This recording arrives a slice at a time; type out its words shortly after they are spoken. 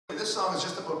This song is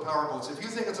just about powerboats. If you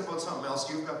think it's about something else,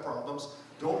 you've got problems.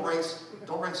 Don't write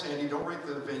Sandy, don't write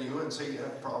the venue and say you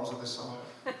have problems with this song.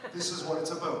 This is what it's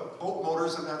about. Boat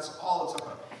motors, and that's all it's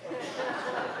about.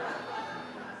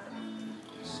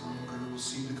 Some girls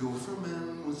seem to go for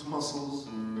men with muscles.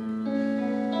 I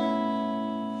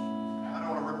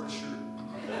don't want to rip the shirt.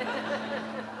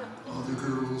 Other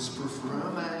girls prefer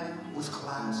a man with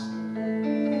class.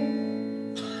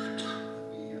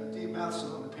 Dave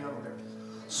Matheson on the piano there.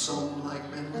 Some like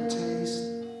men with taste.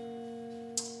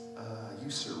 You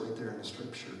sir right there in the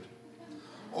striped shirt.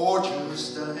 Or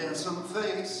just a handsome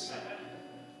face.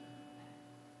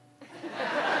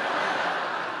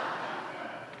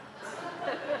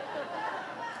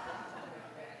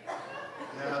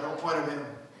 Yeah, don't point him in.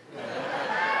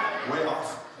 Way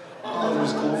off.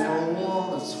 Others go for a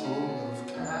wall that's full of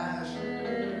cash.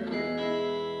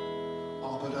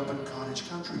 Oh, but up in cottage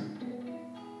country,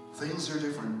 things are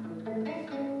different.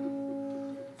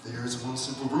 There's one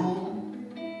simple rule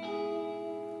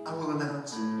I will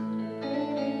announce.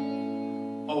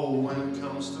 Oh, when it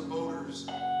comes to boaters,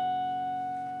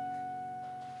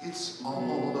 it's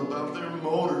all about their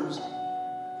motors.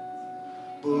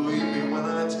 Believe me when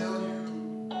I tell you,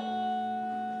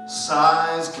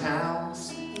 size counts.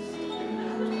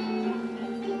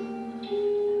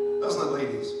 Doesn't it,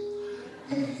 ladies?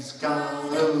 He's got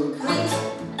a great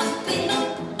big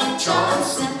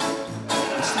Johnson.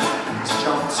 It's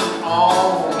Johnson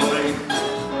all day.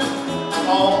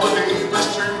 All the neighbors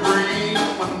turn green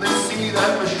when they see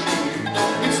that machine.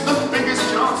 It's the biggest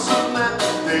Johnson that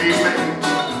they make.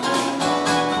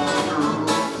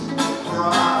 Girls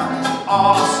cry,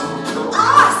 awesome, girls.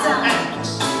 Awesome! And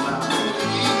so loud, the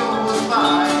eagle was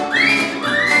by.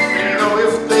 You know,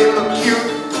 if they look cute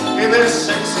in their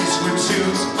sexy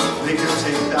swimsuits, they can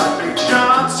take that big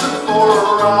Johnson for a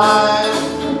ride.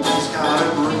 He's got a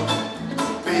great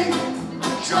big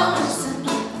Johnson.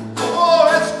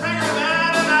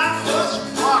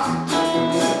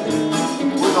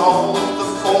 All of the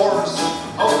force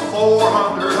of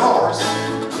 400 horse.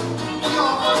 We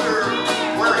all wonder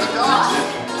where he docks it.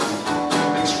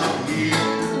 It's from here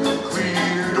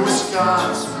clear to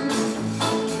Wisconsin.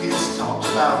 It's talked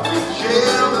about with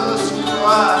jealous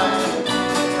pride.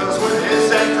 Cause when his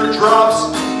anchor drops,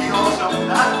 he owns up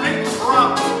that big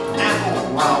trunk. And oh,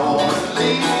 how all the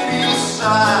ladies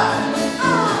sigh.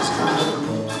 He's got a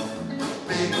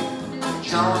big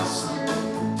Johnson.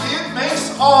 It makes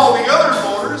all the other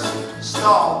motors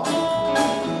stall.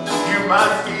 You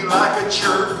might feel like a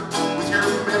jerk with your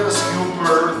minuscule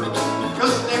berth,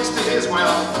 cause next to his,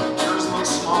 well, yours looks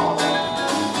small.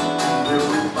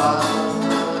 Everybody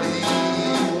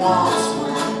wants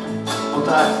one, but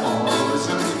that ball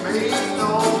isn't made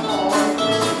no more.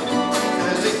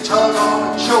 As they tug on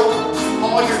and choke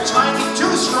all your tiny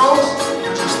two-strokes,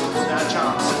 you're just putting that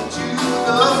Johnson to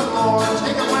the floor.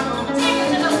 Take it, Wendell.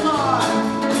 Take it to the floor.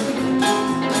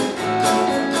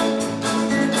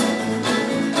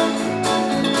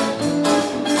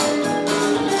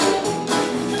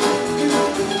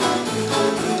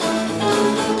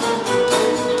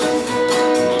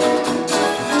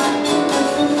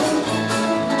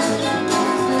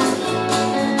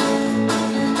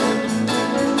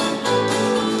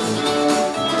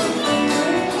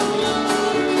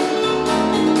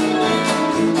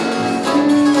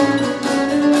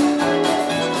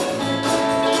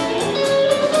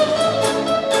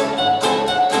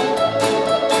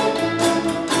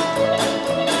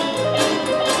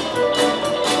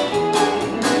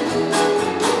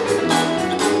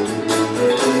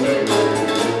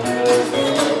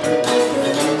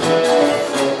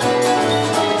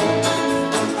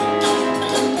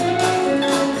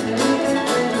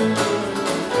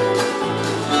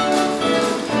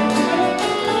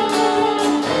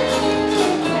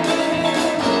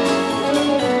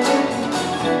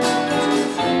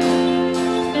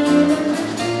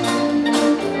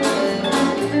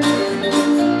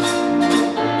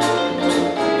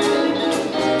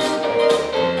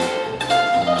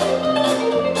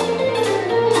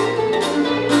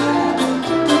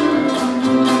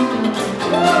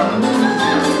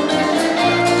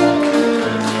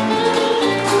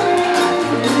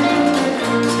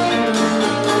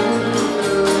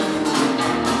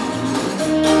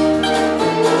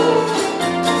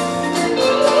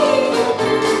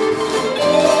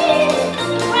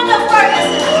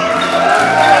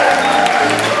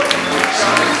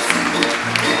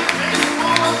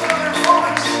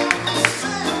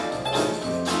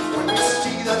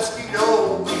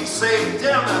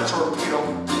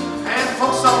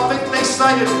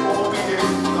 excited for me.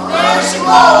 There she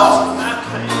was, that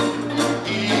thing,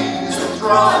 ease the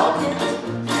throb. You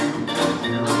can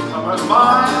hear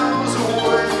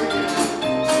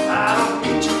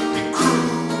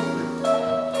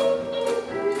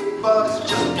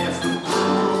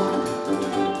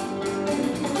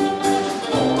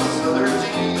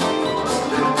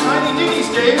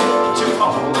Dave to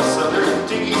all us other